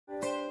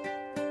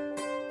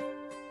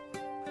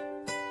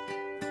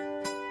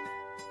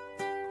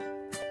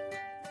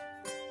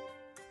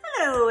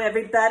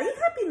everybody.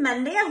 Happy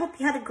Monday. I hope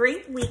you had a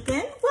great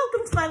weekend.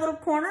 Welcome to my little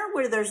corner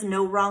where there's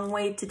no wrong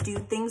way to do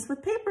things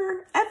with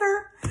paper,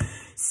 ever.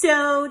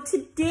 So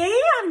today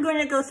I'm going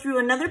to go through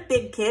another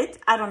big kit.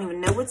 I don't even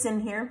know what's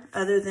in here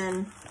other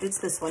than it's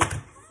this one.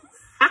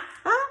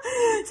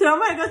 So I'm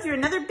going to go through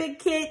another big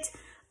kit.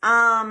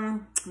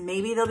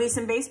 Maybe there'll be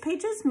some base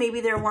pages.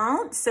 Maybe there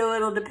won't. So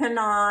it'll depend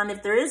on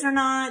if there is or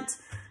not.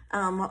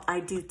 What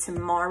I do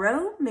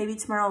tomorrow. Maybe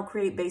tomorrow I'll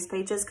create base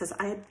pages because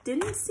I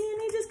didn't see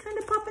any just kind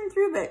of popping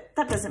through, but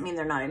that doesn't mean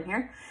they're not in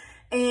here.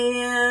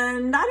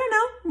 And I don't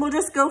know, we'll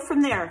just go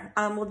from there.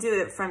 We'll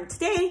do it from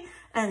today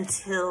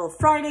until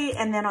Friday,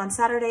 and then on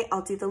Saturday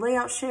I'll do the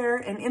layout share,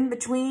 and in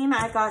between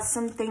I got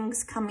some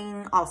things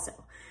coming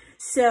also.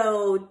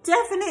 So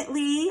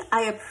definitely,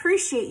 I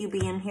appreciate you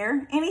being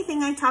here.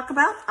 Anything I talk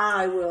about,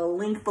 I will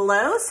link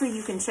below so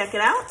you can check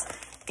it out,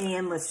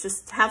 and let's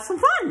just have some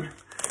fun.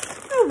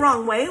 No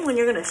wrong way when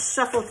you're gonna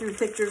shuffle through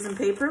pictures and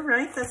paper,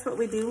 right? That's what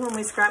we do when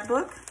we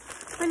scrapbook.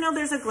 I know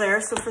there's a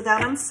glare, so for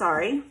that I'm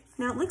sorry.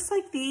 Now it looks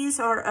like these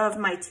are of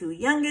my two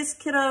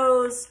youngest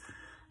kiddos,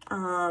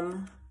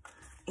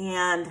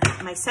 and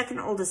my second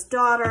oldest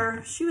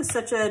daughter. She was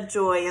such a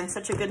joy and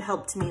such a good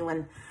help to me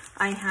when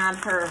I had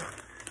her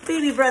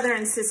baby brother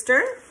and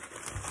sister.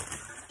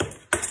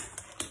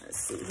 Let's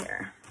see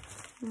here.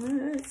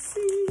 Let's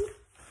see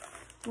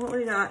what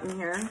we got in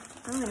here.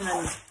 I don't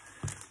even...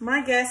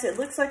 My guess, it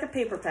looks like a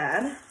paper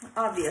pad,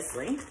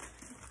 obviously.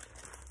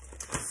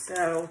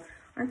 So,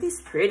 aren't these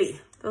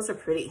pretty? Those are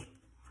pretty.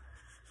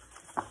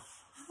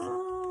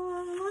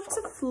 Lots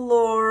of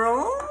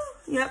floral.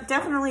 Yep,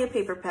 definitely a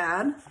paper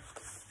pad.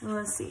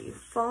 Let's see,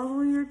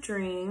 follow your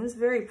dreams,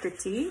 very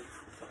pretty.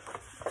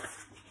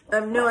 I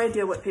have no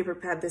idea what paper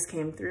pad this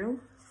came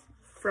through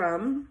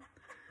from.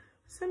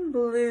 Some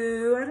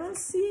blue, I don't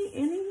see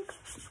any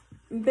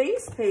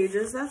base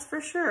pages, that's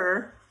for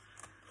sure.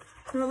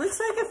 And it looks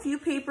like a few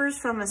papers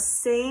from the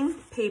same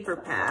paper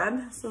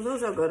pad, so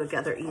those will go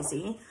together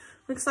easy.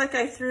 Looks like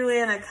I threw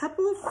in a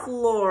couple of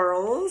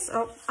florals.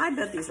 Oh, I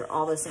bet these are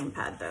all the same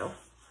pad though.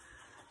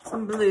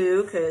 Some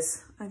blue,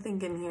 because I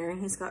think in here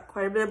he's got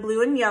quite a bit of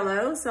blue and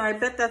yellow, so I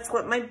bet that's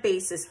what my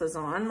basis was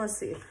on. Let's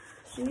see.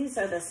 These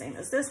are the same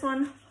as this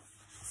one.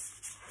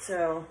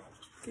 So,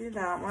 do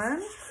that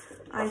one.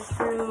 I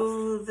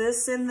threw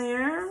this in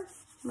there.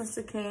 Must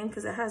have came,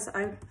 because it has...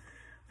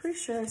 Pretty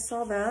sure I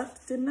saw that,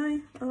 didn't I?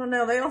 Oh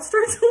no, they all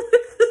start to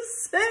look the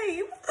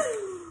same.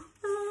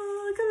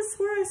 I could have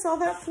swore I saw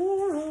that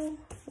floral.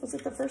 Was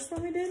it the first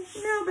one we did?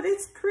 No, but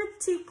it's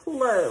pretty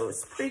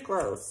close. Pretty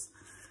close.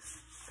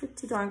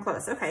 Pretty darn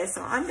close. Okay,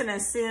 so I'm gonna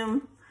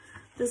assume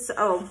this,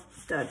 oh,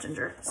 duh,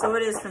 Ginger. So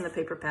it is from the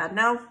paper pad.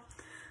 Now, I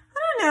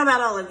don't know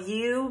about all of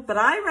you, but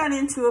I run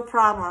into a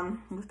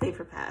problem with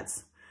paper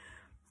pads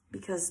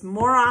because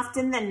more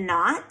often than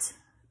not,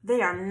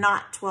 they are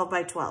not 12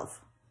 by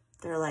 12.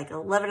 They're like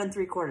 11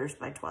 3/4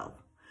 by 12.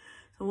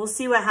 So we'll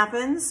see what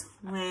happens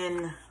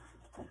when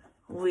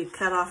we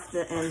cut off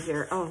the end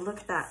here. Oh,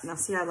 look at that. Now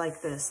see, I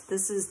like this.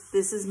 This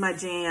is my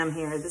jam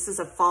here. This is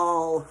a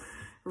fall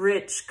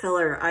rich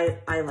color.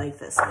 I like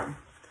this one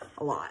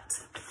a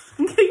lot.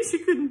 In case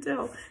you couldn't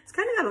tell. It's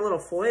kind of got a little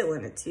foil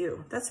in it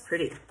too. That's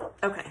pretty.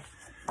 Okay.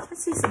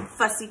 Let's see some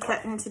fussy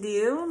cutting to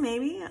do,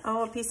 maybe.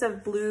 Oh, a piece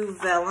of blue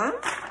vellum.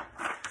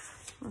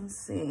 Let's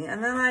see,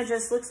 and then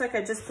looks like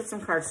I just put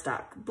some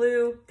cardstock.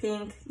 Blue,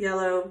 pink,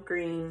 yellow,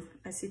 green.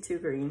 I see two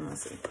green,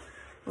 let's see.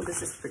 Well,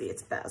 this is pretty,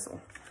 it's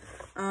basil.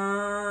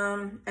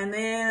 And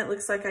then it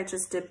looks like I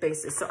just did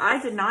bases. So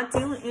I did not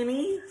do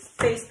any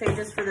base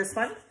pages for this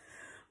one,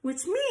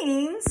 which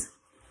means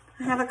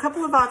I have a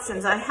couple of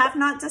options. I have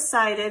not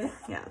decided,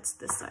 yeah, it's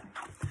this side.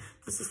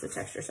 This is the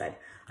texture side.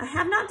 I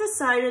have not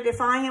decided if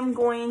I am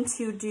going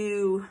to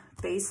do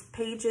base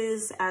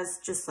pages as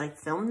just like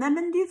film them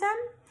and do them.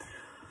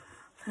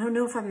 I don't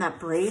know if I'm that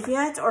brave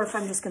yet, or if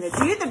I'm just going to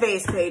do the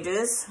base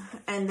pages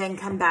and then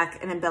come back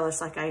and embellish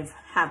like I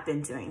have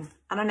been doing.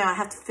 I don't know. I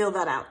have to fill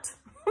that out.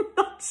 I'm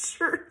not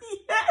sure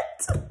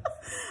yet.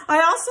 I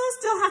also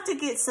still have to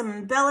get some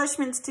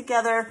embellishments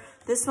together.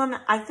 This one,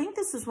 I think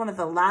this is one of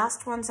the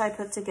last ones I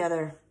put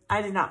together.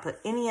 I did not put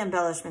any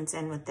embellishments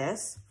in with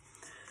this.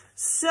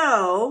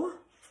 So,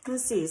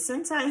 let's see.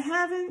 Since I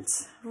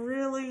haven't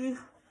really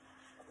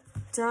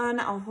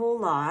done a whole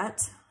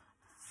lot,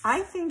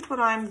 I think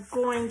what I'm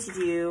going to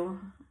do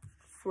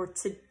for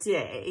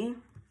today,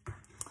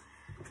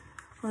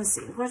 let's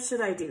see, what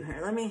should I do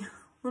here? Let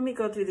me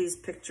go through these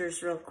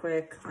pictures real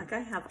quick. Like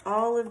I have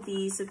all of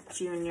these of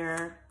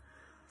Junior.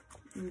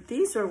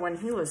 These were when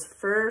he was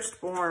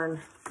first born.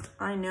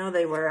 I know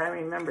they were, I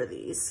remember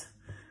these.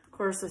 Of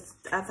course,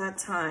 at that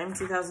time,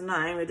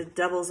 2009, we did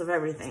doubles of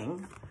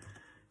everything.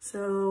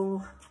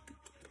 So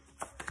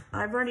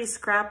I've already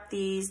scrapped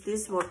these.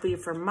 These will be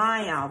for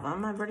my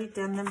album. I've already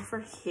done them for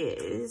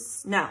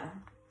his. No,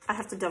 I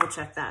have to double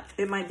check that.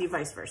 It might be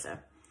vice versa.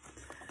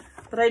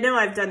 But I know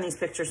I've done these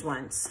pictures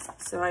once.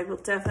 So I will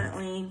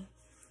definitely,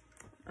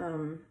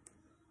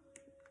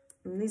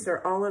 these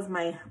are all of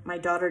my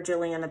daughter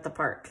Jillian at the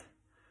park.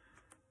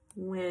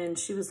 when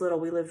she was little.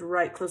 We lived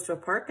right close to a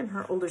park, and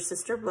her older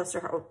sister, bless her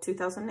heart,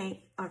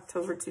 2008,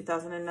 October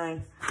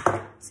 2009.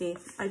 See,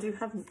 I do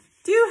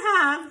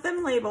have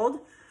them labeled.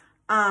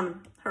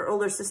 Her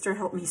older sister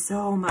helped me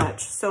so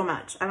much, so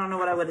much. I don't know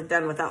what I would have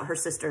done without her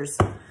sisters.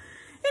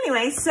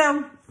 Anyway,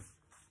 so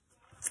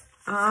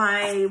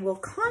I will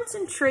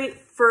concentrate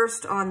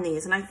first on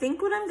these. And I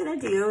think what I'm going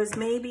to do is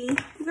maybe,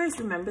 you guys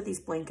remember these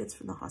blankets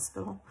from the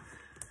hospital?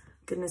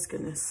 Goodness,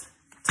 goodness.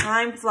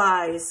 Time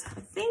flies. I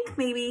think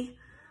maybe,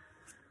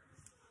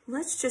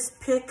 let's just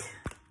pick,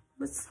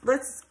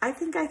 I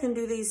think I can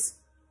do these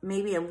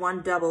maybe in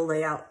one double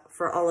layout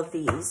for all of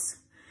these,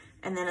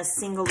 and then a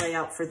single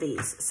layout for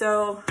these.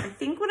 So I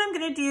think what I'm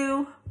going to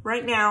do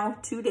right now,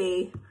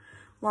 today,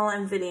 while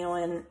I'm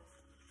videoing,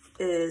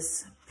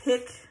 is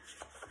pick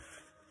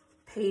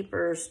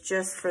papers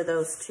just for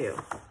those two.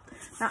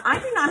 Now, I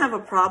do not have a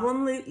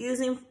problem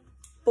using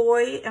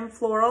boy and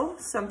floral.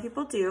 Some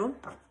people do.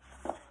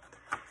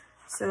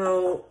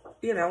 So,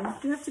 you know,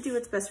 you have to do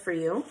what's best for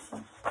you.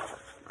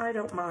 I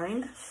don't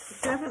mind.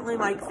 I definitely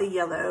like the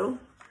yellow.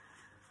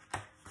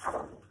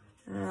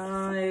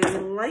 I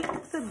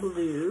like the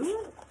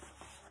blue.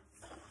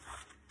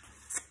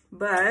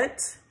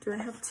 But, do I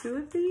have two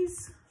of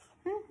these?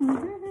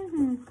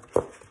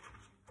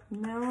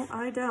 No,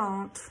 I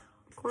don't.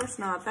 Of course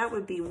not. That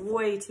would be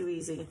way too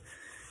easy.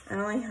 I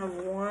only have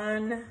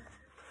one.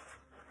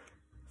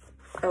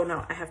 Oh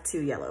no, I have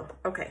two yellow.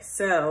 Okay,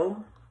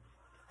 so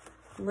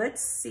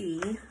let's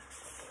see.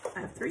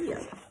 I have three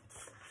yellow.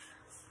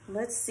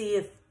 Let's see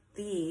if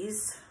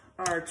these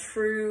are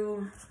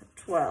true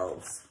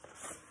 12s.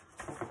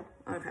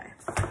 Okay,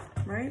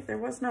 right? There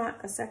was not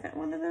a second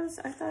one of those,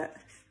 I thought.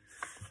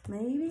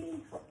 Maybe?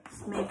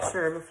 Let's make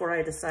sure before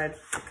I decide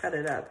to cut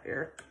it up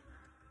here.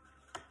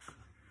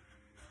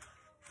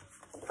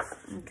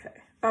 Okay.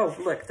 Oh,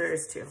 look, there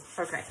is two.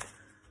 Okay.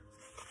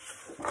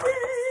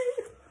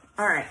 Yay!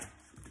 All right.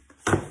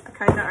 I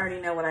kind of already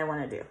know what I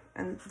want to do.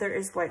 And there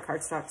is white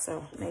cardstock,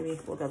 so maybe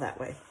we'll go that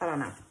way. I don't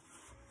know.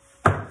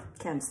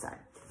 Can't decide.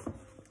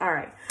 All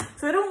right.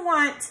 So I don't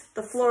want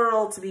the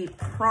floral to be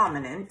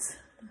prominent.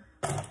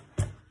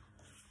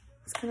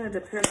 It's going to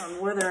depend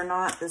on whether or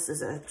not this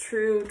is a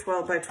true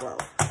 12 by 12.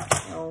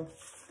 So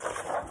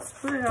let's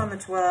put it on the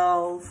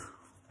 12.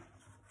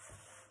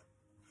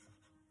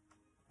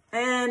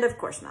 And of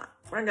course not.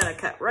 We're going to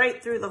cut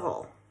right through the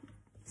hole.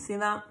 See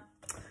that?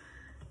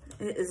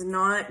 It is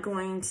not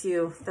going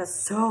to,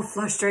 that's so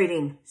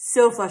frustrating.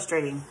 So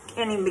frustrating.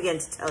 Can't even begin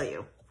to tell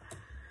you.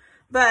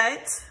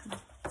 But,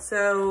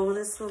 so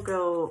this will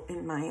go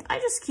in my, I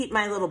just keep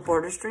my little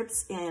border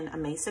strips in a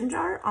mason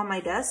jar on my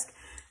desk.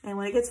 And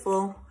when it gets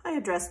full, I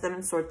address them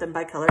and sort them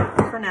by color.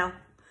 For now,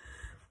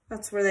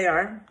 that's where they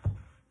are.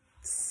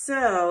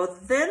 So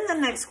then the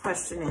next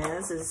question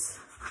is,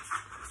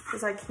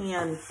 because I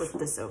can flip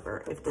this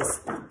over if this,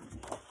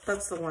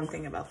 that's the one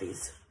thing about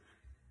these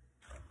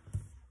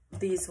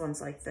ones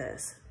like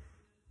this.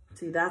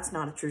 See, that's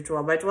not a true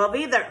 12 by 12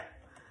 either.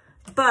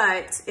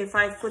 But if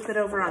I flip it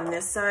over on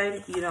this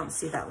side, you don't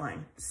see that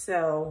line.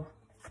 So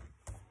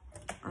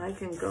I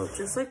can go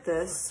just like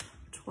this,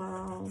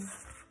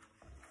 12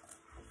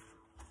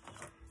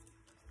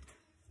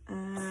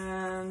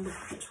 and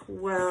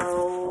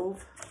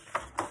 12.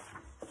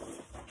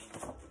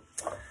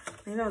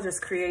 Maybe I'll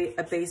just create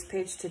a base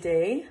page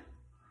today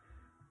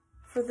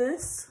for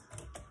this.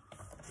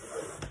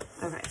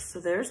 Okay, so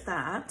there's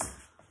that.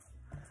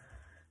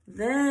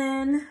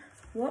 Then,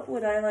 what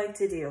would I like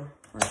to do?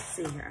 Let's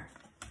see here.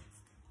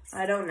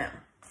 I don't know.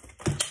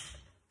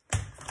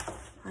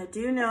 I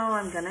do know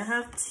I'm gonna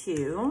have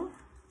two.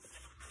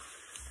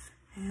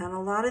 And a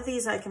lot of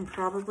these I can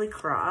probably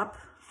crop.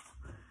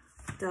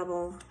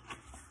 Double.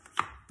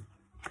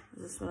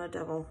 Is this one a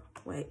double?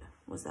 Wait,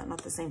 was that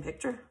not the same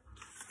picture?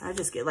 I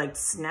just get like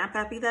snap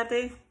happy that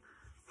day.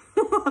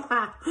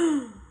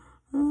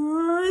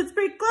 It's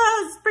pretty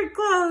close, it's pretty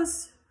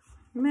close.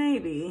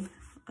 Maybe,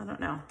 I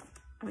don't know.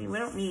 I mean, we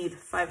don't need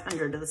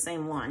 500 of the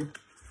same one.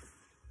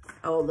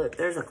 Oh, look,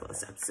 there's a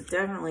close-up. So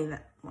definitely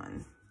that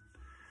one.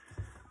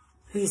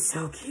 He's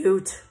so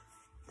cute.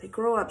 They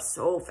grow up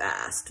so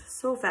fast,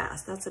 so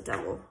fast. That's a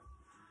double.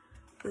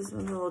 This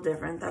one's a little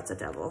different. That's a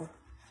double.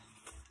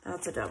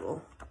 That's a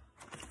double.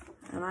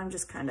 And I'm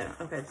just kind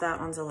of, okay, that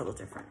one's a little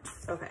different.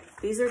 Okay,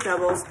 these are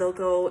doubles. They'll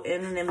go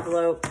in an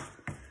envelope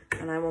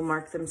and I will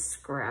mark them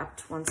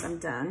scrapped once I'm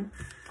done.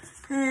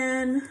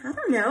 And I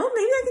don't know,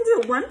 maybe I can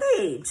do it one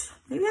page.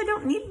 Maybe I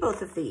don't need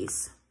both of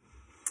these.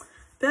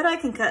 Bet I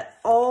can cut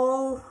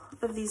all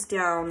of these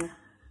down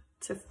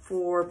to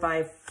 4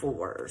 by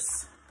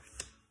 4s.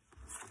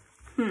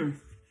 And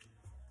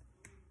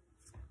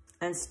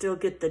still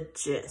get the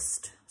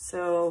gist.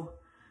 So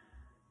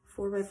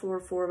 4 by 4,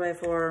 4 by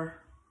 4.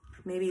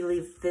 Maybe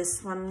leave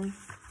this one.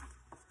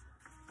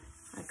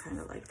 I kind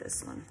of like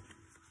this one.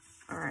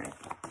 All right.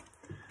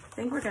 I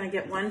think we're going to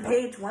get one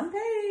page, one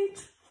page.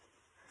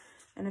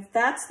 And if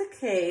that's the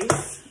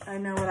case, I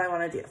know what I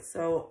want to do.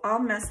 So I'll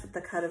mess with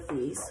the cut of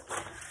these.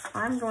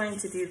 I'm going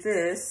to do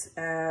this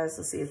as,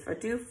 let's see, if I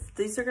do,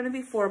 these are going to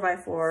be 4 by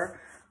 4.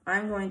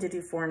 I'm going to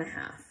do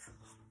 4.5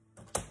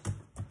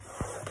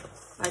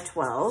 by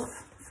 12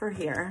 for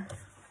here.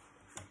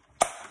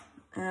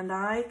 And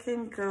I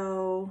can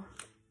go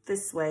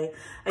this way.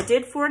 I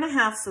did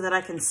 4.5 so that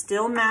I can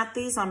still mat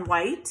these on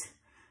white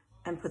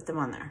and put them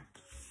on there.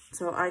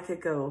 So I could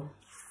go,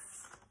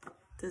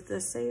 did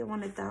this say I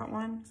wanted that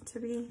one to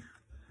be?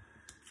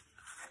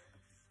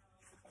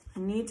 I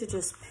need to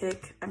just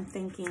pick, I'm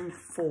thinking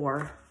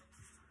 4.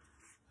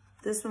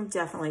 This one's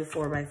definitely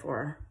 4 by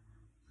 4.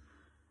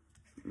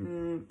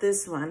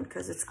 This one,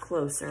 because it's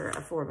closer,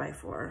 a 4 by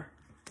 4.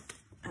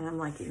 And I'm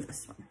liking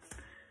this one.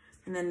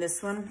 And then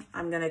this one,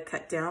 I'm gonna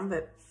cut down,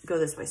 but go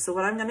this way. So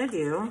what I'm gonna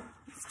do,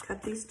 let's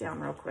cut these down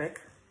real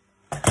quick.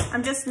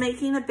 I'm just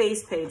making a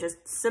base page, a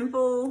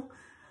simple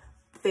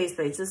base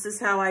page. This is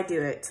how I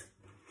do it.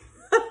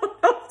 I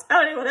don't know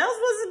how anyone else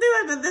wants to do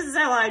it, but this is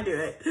how I do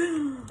it.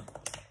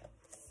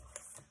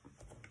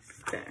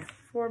 Okay,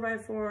 4 by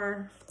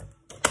 4.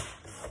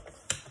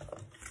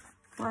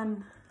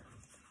 1.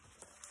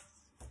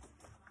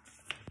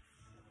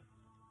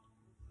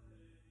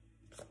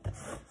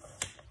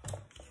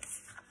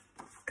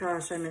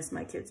 Gosh, I miss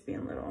my kids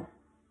being little.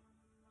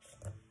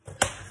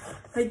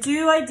 I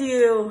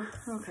do.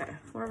 Okay,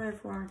 4 by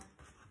 4.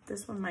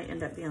 This one might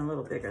end up being a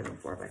little bigger than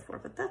 4 by 4,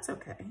 but that's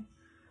okay.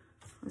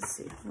 Let's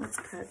see, let's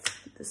cut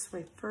this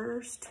way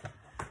first.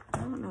 I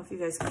don't know if you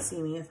guys can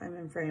see me if I'm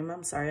in frame.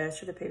 I'm sorry, I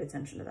should have paid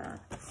attention to that.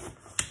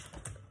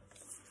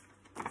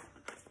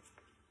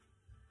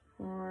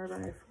 4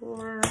 by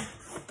 4.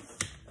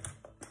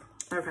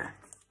 Okay.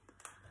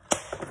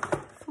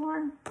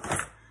 4.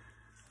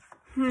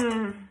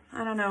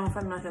 I don't know if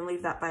I'm not gonna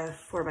leave that by a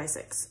 4 by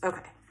 6.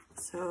 Okay,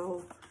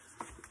 so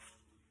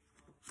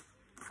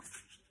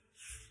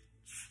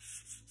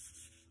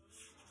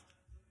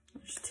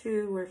there's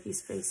 2 where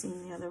he's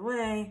facing the other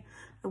way.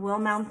 I will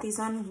mount these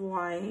on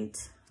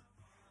white.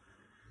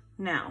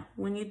 Now,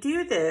 when you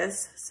do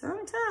this,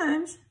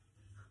 sometimes,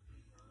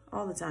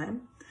 all the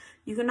time,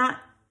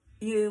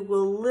 you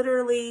will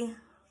literally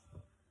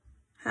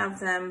have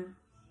them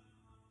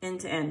end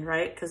to end,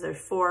 right? Because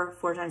there's 4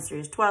 times 3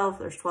 is 12.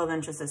 There's 12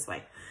 inches this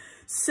way.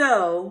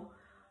 So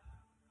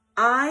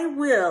I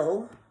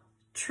will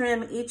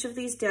trim each of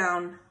these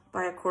down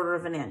by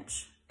 1/4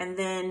 inch. And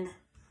then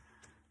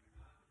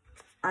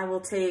I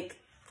will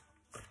take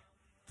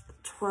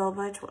 12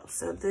 by 12.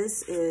 So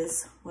this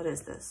is, what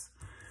is this?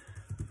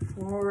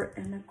 4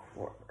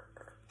 1/4.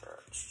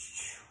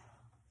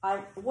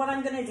 What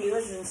I'm gonna do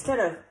is instead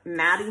of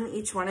matting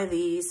each one of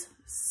these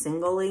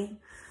singly,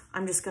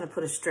 I'm just gonna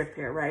put a strip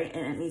here, right?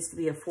 And it needs to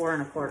be a 4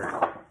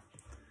 1/4.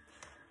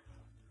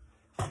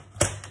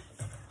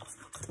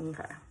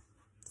 Okay,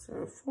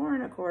 so 4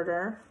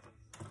 1/4.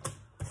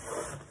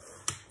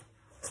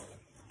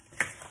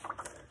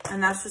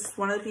 And that's just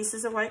one of the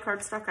pieces of white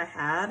cardstock I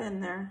had in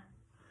there.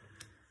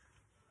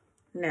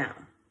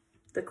 Now,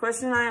 the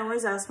question I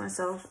always ask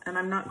myself, and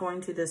I'm not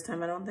going to this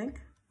time, I don't think,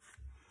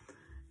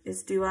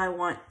 is do I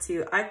want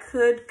to, I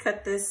could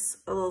cut this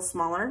a little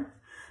smaller,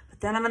 but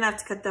then I'm gonna have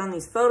to cut down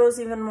these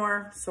photos even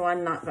more, so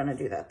I'm not gonna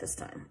do that this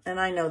time. And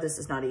I know this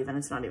is not even,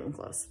 it's not even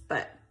close,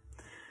 but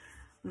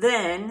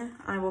then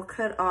I will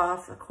cut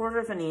off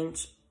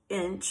 1/4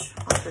 inch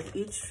off of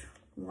each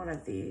one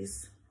of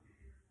these.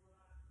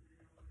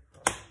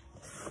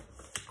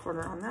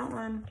 1/4 on that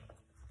one.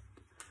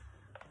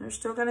 There's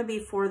still gonna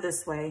be 4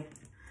 this way.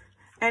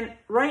 And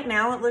right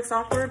now it looks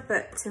awkward,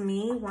 but to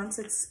me, once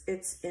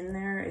it's in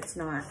there, it's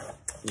not,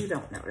 you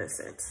don't notice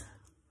it.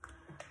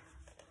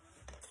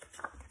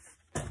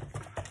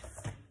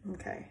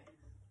 Okay.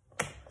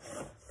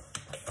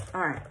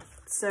 All right,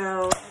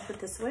 so I'll put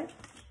this away.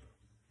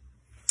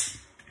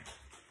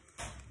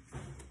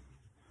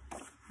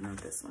 Not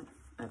this one.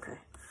 Okay.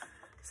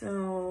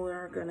 So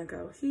we're gonna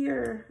go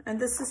here, and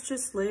this is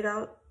just laid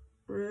out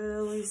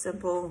really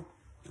simple.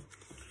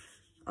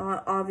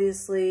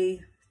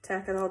 Obviously,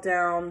 tack it all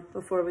down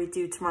before we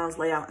do tomorrow's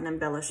layout and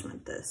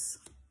embellishment.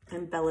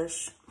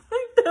 Embellishment.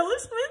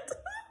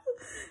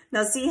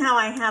 Now see how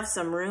I have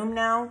some room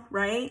now,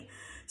 right?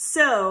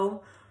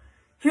 So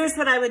here's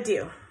what I would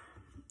do.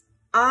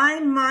 I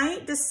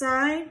might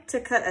decide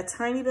to cut a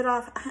tiny bit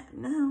off.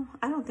 No,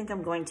 I don't think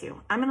I'm going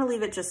to. I'm gonna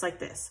leave it just like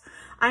this.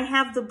 I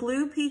have the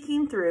blue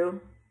peeking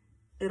through.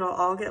 It'll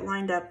all get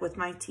lined up with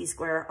my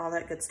T-square, all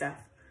that good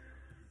stuff.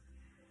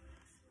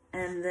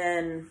 And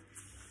then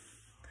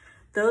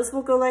those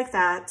will go like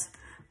that.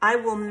 I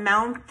will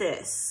mount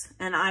this,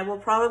 and I will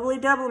probably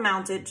double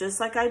mount it just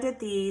like I did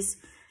these,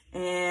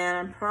 and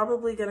I'm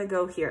probably gonna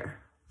go here.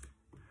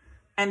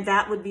 And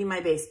that would be my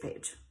base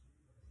page,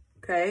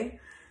 okay?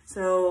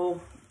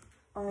 So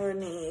I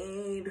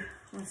need,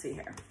 let's see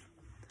here,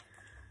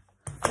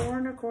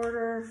 4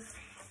 1/4,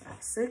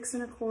 6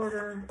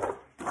 1/4.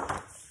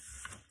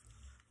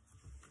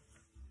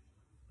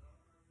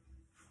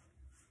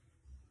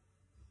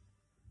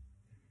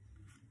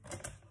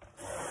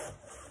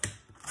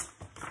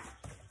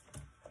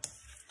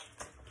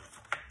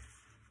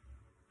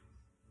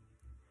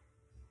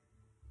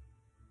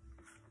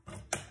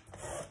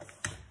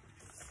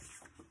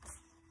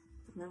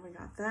 And then we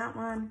got that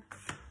one.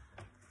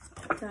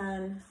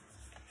 Done.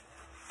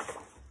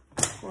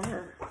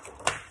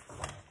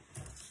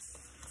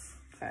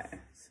 Okay,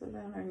 so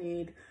then I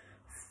need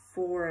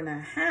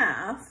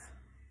 4.5,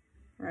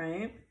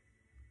 right?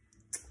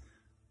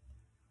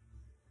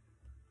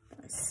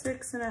 By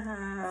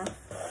 6.5.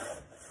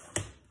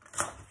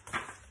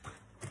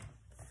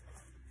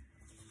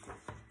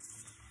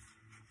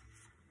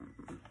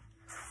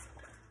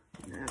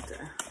 I have to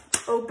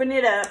open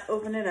it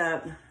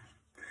up,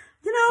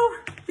 You know,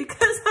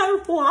 because I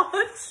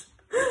watch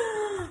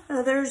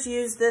others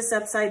use this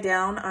upside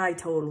down, I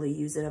totally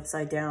use it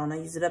upside down. I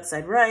use it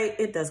upside right.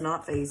 It does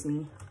not faze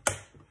me.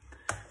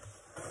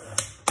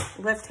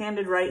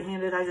 Left-handed,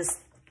 right-handed, I just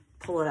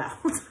pull it out.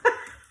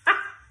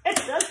 It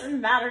doesn't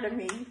matter to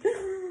me.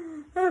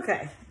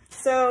 Okay,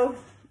 so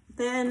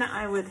then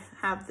I would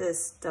have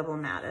this double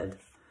matted.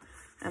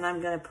 And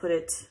I'm going to put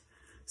it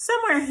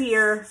somewhere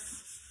here,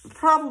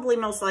 probably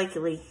most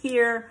likely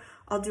here.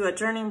 I'll do a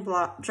journaling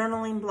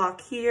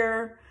block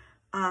here.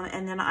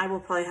 And then I will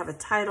probably have a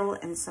title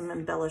and some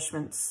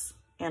embellishments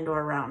and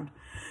or around.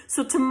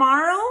 So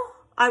tomorrow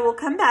I will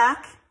come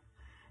back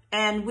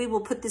and we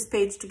will put this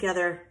page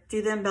together,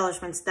 do the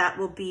embellishments. That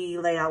will be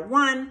layout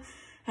 1.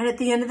 And at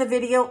the end of the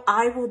video,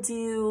 I will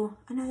do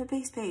another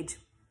base page.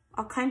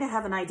 I'll kind of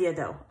have an idea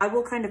though. I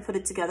will kind of put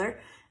it together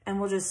and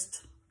we'll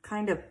just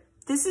kind of,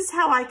 this is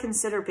how I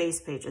consider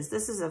base pages.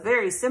 This is a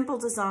very simple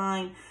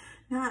design.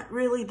 Not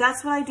really,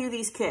 that's why I do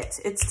these kits.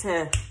 It's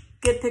to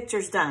get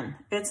pictures done.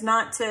 It's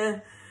not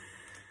to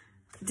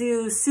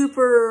do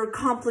super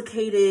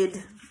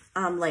complicated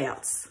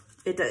layouts.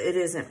 It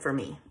isn't for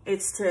me.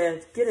 It's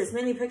to get as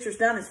many pictures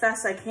done as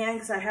fast as I can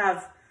because I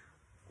have,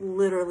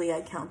 literally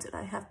I counted,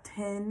 I have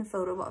 10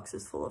 photo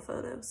boxes full of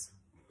photos.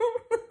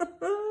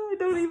 I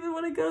don't even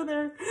want to go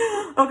there.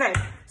 Okay,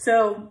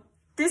 so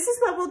this is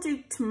what we'll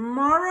do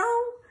tomorrow.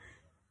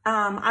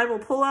 I will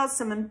pull out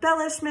some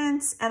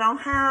embellishments and I'll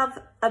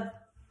have a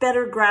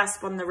better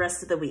grasp on the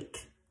rest of the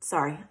week.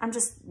 Sorry, I'm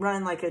just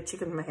running like a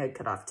chicken with my head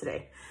cut off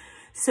today.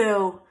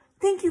 So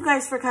thank you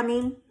guys for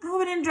coming. I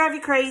hope I didn't drive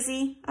you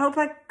crazy. I hope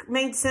I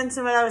made sense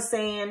of what I was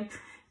saying.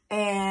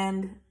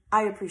 And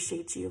I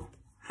appreciate you.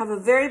 Have a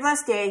very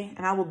blessed day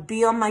and I will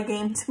be on my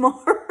game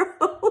tomorrow.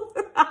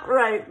 All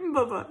right,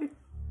 bye-bye.